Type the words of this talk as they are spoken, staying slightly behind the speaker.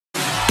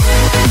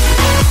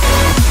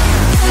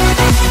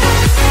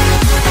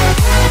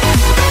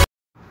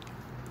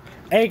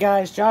Hey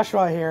guys,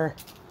 Joshua here.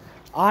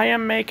 I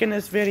am making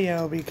this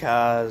video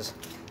because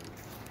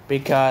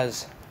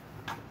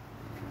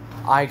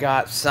I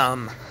got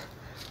some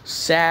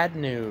sad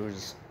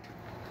news.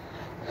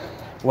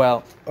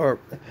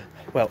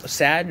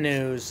 Sad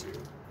news,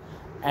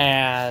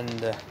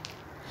 and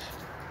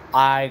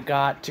I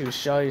got to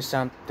show you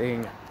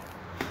something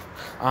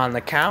on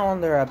the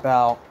calendar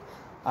about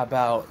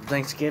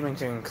Thanksgiving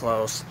getting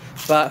close.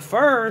 But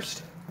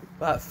first,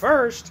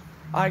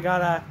 I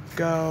gotta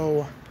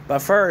go.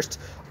 But first,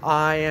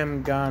 I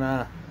am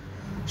gonna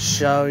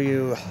show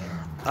you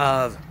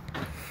But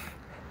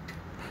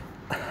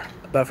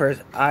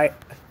first, I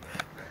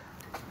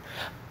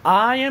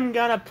am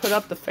gonna put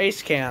up the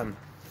face cam.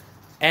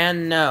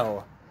 And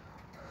no,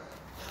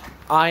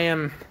 I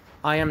am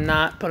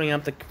not putting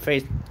up the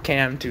face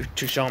cam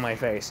to show my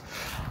face.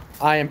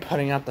 I am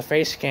putting up the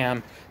face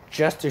cam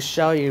just to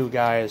show you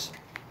guys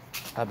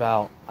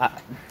about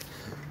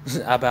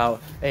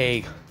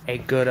a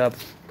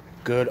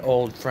good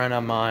old friend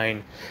of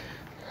mine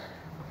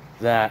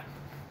that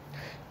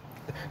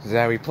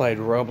we played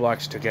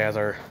Roblox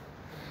together.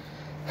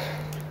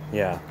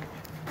 Yeah.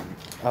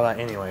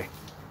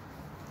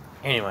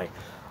 Anyway,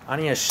 I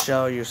need to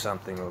show you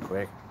something real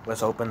quick.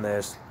 Let's open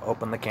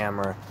the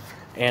camera,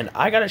 and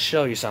I gotta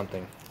show you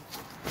something.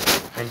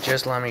 And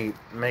just let me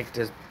make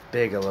this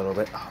big a little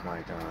bit. Oh my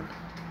god.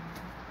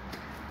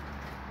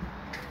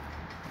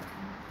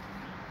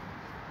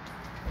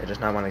 It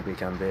does not want to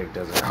become big,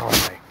 does it? Oh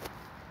my.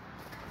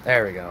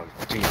 There we go.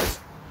 Jesus.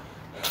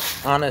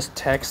 On this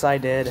text I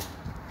did,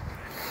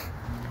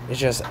 it's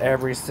just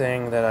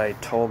everything that I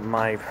told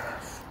my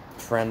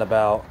friend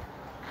about.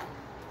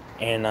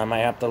 And I might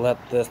have to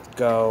let this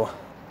go.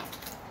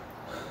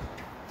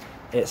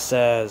 It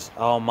says,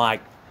 oh my,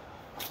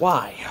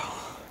 why?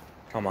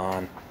 Come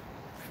on.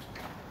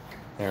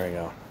 There we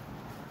go.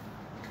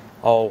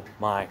 Oh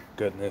my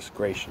goodness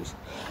gracious.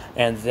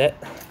 And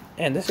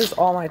this is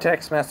all my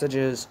text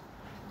messages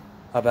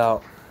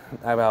about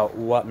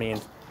what me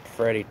and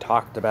Freddie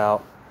talked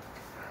about.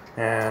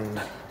 And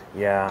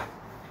yeah.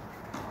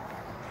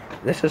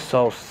 This is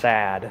so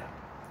sad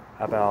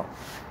about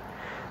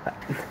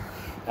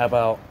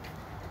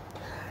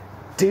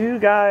do you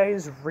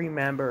guys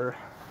remember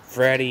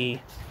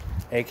Freddie,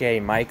 aka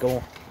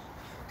Michael?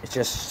 It's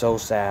just so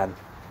sad.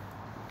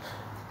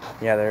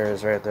 Yeah, there it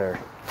is right there.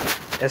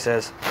 It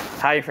says,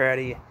 "Hi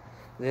Freddie,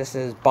 this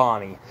is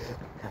Bonnie."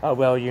 Oh,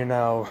 well, you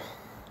know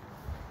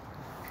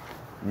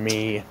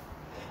me.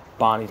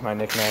 Bonnie's my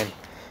nickname.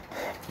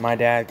 My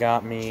dad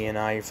got me an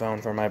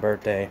iPhone for my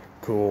birthday.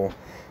 Cool.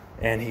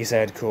 And he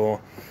said,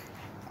 cool.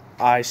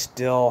 I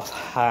still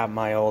have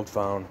my old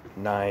phone.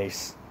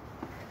 Nice.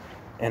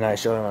 And I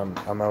showed him an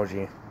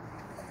emoji.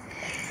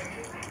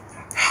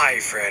 Hi,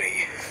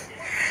 Freddie.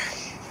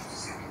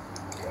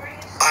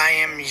 I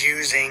am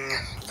using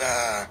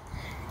the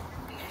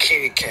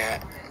kitty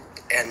cat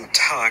and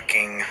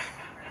talking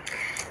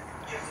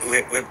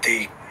with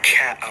the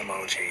cat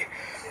emoji.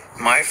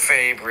 My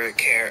favorite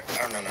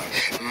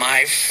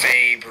my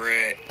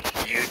favorite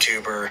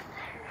YouTuber,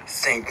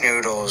 Think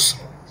Noodles,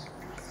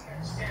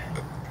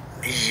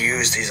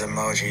 use these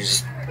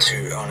emojis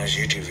on his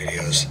YouTube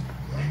videos.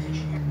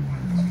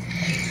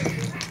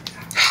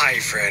 Hi,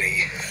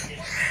 Freddie.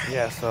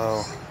 Yeah,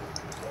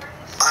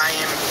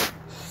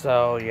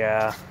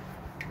 yeah,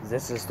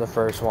 this is the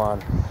first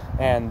one,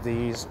 and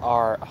these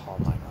are, oh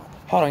my god.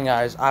 Hold on,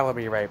 guys, I will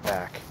be right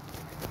back.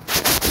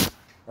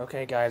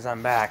 Okay, guys,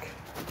 I'm back.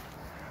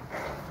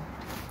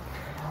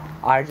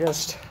 I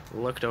just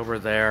looked over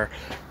there,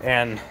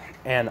 and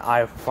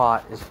I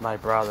thought my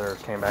brother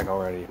came back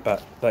already,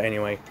 but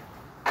anyway,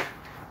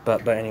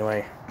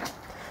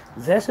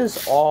 this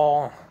is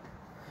all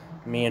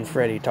me and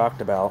Freddie talked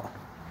about.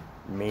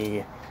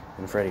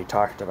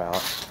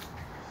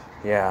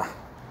 Yeah,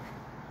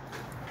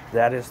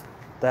 that is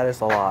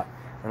a lot.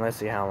 And let's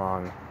see how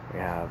long we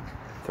have.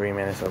 3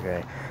 minutes,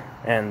 okay.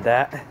 And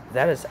that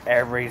is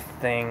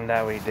everything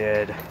that we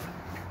did.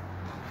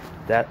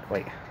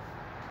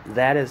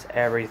 That is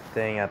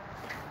everything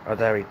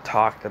that we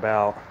talked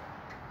about.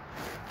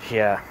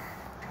 Yeah,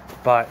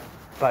 but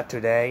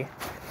today,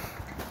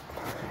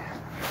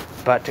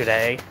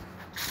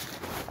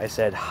 I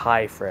said,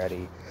 hi,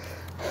 Freddie.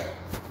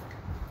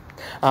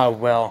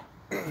 Well,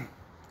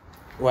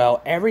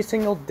 every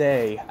single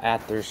day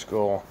after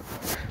school,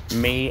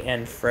 me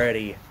and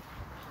Freddie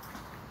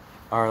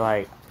are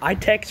like, I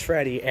text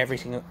Freddie every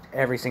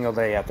single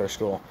day after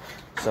school.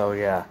 So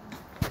yeah,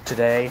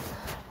 today,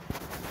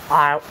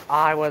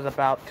 I was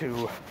about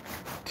to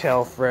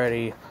tell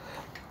Freddie,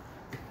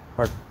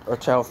 or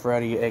tell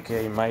Freddie,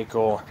 aka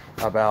Michael,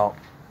 about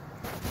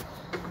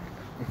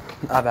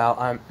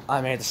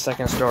I made the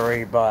second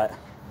story, but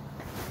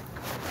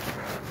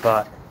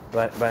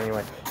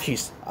anyway,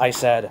 I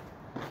said,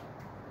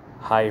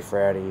 hi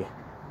Freddie.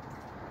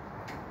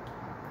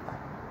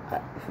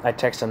 I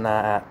texted him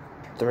that at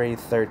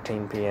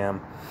 3:13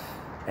 p.m.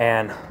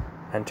 and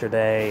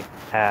today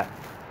at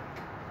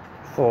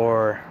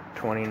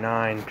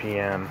 4:29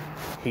 p.m.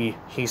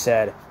 he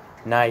said,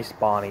 nice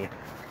Bonnie.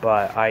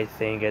 but I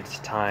think it's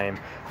time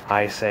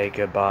I say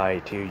goodbye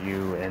to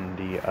you and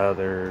the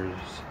others.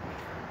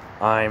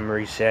 I'm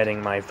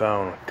resetting my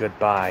phone.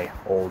 Goodbye,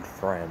 old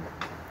friend.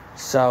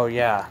 So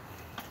yeah.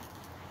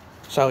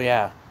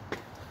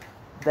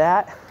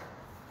 That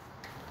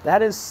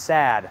is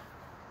sad.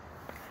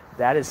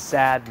 That is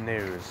sad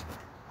news.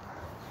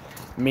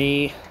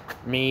 Me,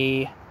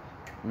 oh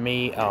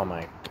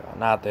my god,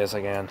 not this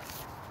again.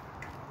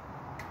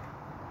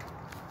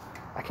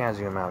 I can't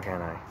zoom out,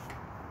 can I?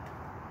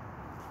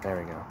 There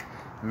we go.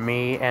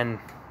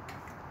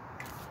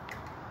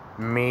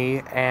 Me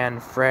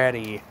and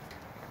Freddie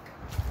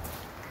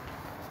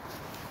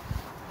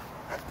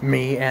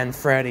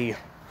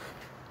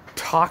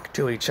talk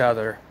to each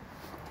other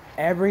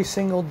every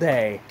single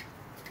day.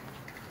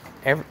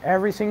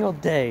 Every single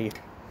day.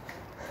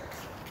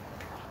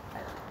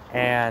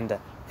 And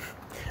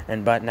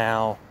but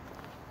now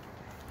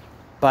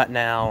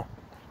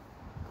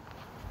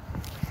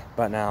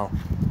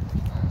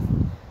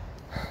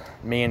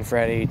me and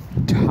Freddie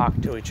talk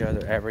to each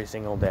other every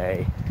single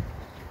day.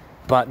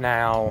 But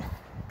now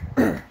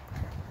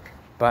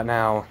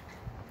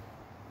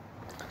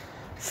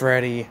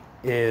Freddie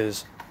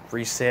is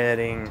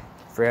resetting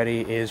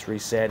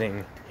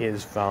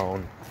his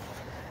phone.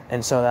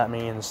 And so that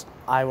means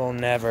I will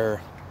never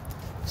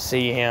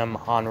see him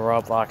on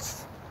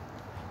Roblox.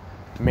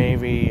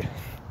 Maybe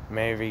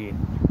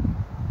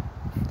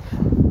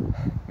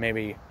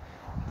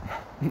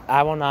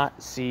I will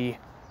not see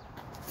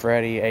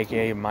Freddie,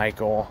 aka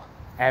Michael,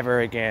 ever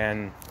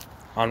again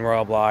on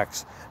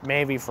Roblox.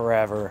 Maybe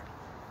forever.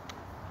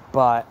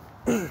 But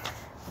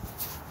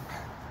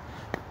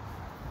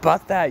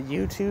that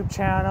YouTube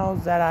channel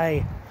that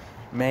I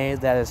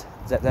made that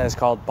is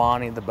called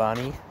Bonnie the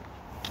Bunny,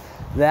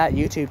 that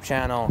YouTube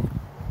channel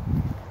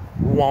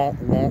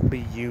won't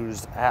be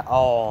used at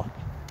all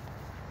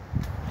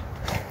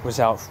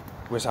without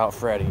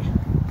Freddie.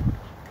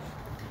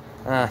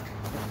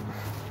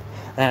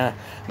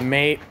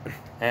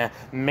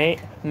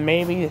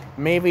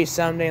 Maybe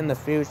someday in the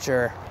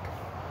future,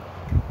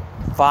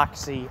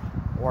 Foxy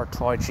or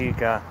Toy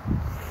Chica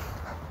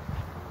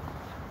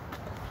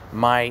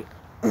might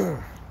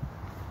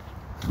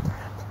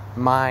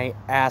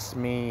ask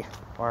me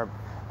or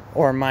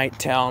might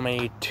tell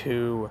me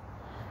to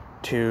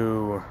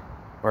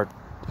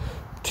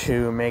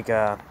make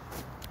a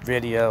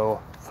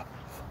video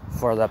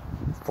for the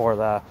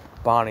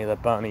Bonnie the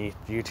Bunny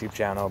YouTube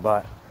channel,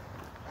 but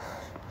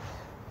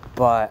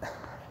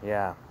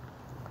yeah,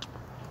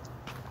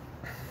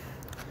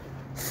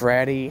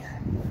 Freddie,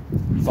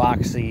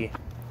 Foxy,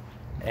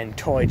 and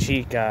Toy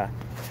Chica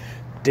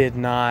did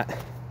not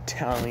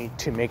tell me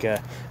to make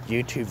a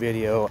YouTube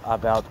video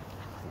about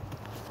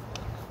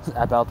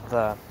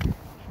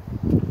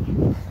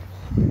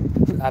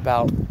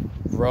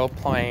role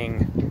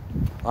playing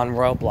on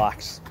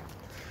Roblox.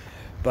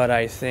 But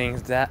I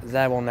think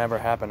that will never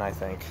happen, I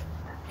think.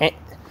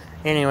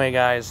 Anyway,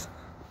 guys,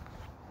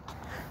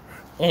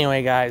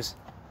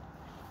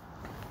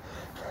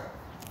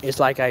 it's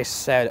like I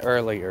said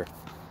earlier.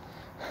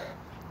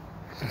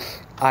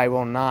 I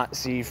will not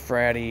see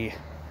Freddie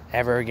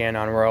ever again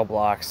on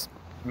Roblox.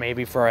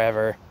 Maybe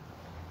forever.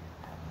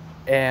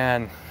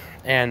 And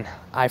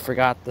I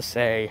forgot to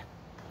say,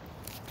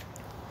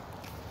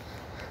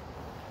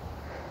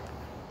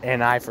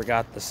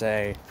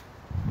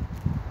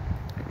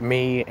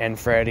 me and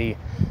Freddie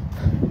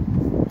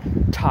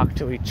talk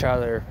to each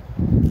other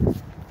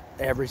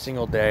every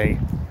single day.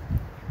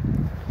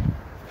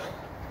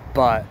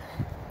 But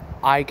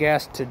I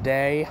guess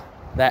today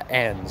that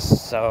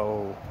ends.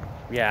 So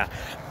yeah.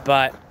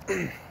 But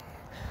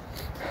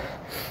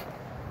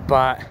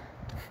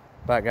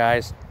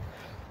guys,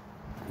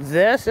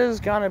 this is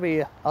gonna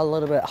be a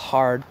little bit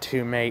hard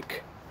to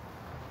make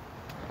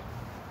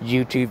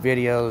YouTube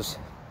videos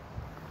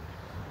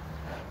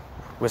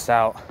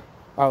without,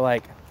 or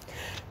like,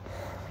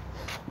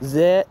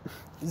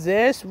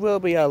 this will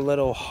be a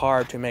little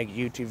hard to make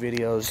YouTube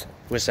videos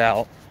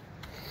without,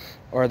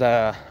 or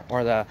the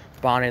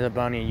Bonnie the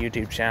Bunny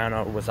YouTube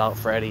channel without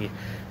Freddie.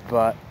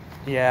 But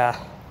yeah.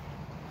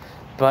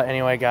 But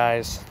anyway,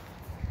 guys.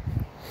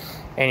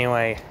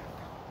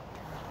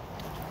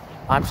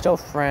 I'm still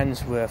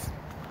friends with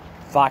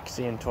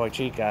Foxy and Toy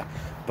Chica,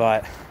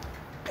 but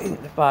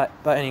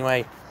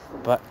anyway,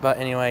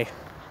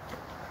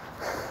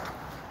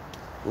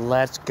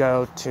 let's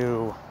go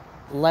to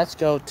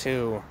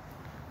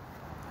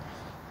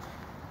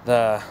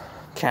the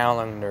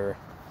calendar,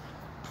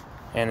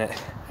 and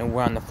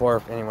we're on the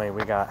 4th. Anyway,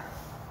 we got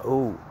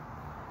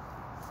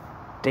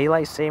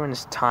daylight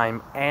savings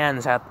time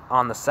ends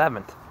on the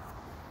 7th.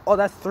 Oh,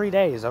 that's 3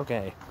 days.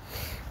 Okay.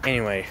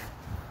 Anyway,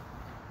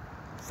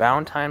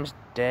 Valentine's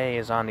Day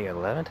is on the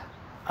 11th.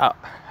 Oh,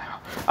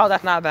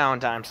 that's not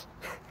Valentine's.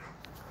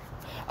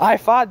 I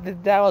thought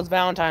that was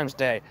Valentine's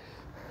Day.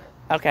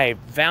 Okay,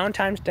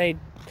 Valentine's Day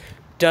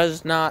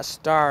does not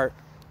start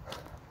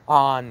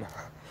on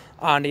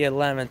the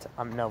 11th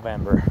of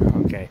November.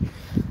 Okay.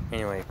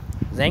 Anyway,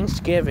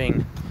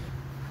 Thanksgiving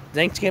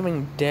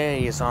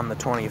Day is on the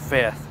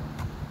 25th.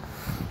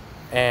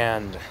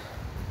 and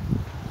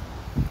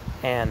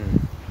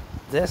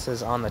this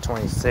is on the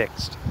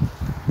 26th.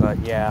 But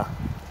yeah.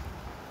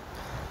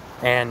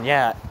 And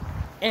yeah.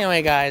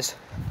 Anyway, guys,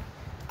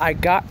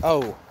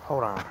 oh,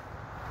 hold on.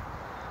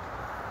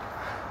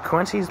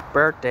 Quincy's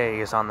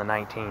birthday is on the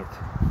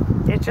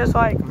 19th. It's just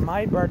like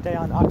my birthday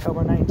on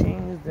October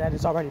 19th that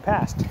is already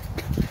passed.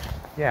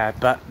 Yeah,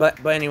 but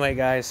anyway,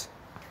 guys.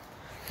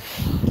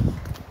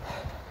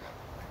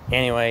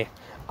 Anyway,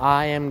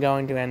 I am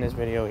going to end this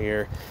video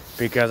here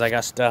because I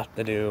got stuff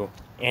to do.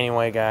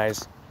 Anyway,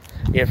 guys,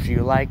 if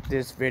you like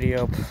this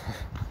video,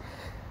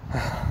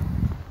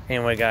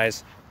 anyway,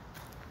 guys,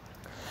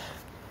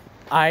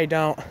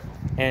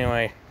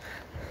 anyway,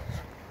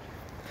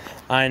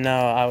 I know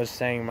I was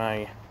saying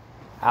my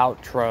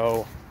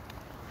outro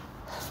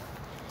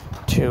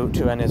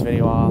to end this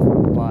video off,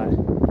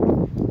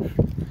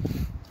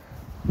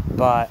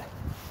 but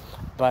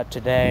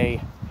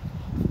today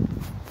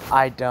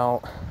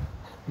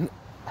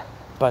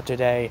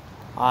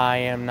I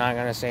am not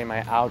gonna say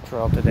my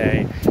outro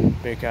today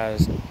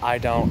because I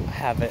don't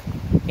have it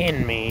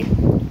in me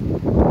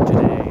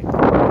today.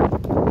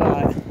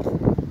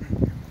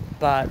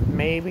 But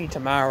maybe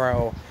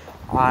tomorrow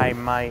I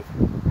might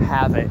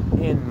have it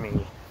in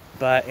me.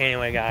 But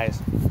anyway, guys.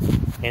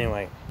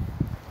 Anyway,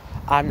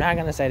 I'm not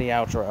gonna say the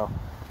outro.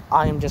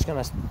 I am just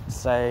gonna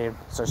say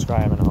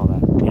subscribe and all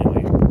that.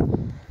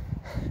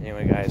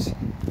 Anyway, guys.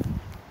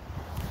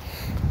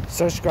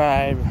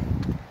 Subscribe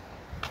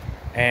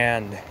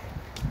and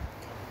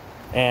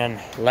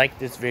like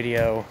this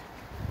video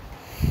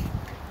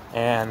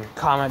and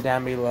comment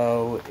down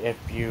below if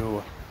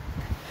you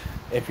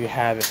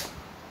have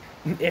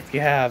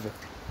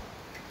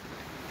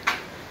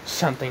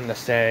something to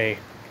say,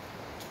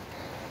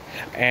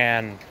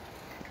 and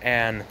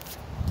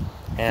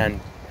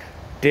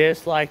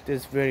dislike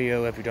this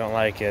video if you don't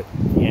like it,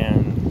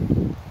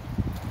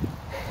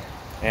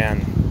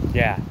 and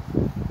yeah.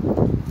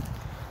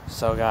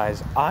 So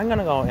guys, I'm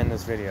gonna go end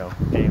this video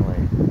anyway.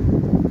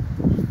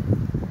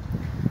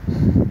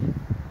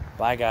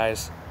 Bye,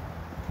 guys.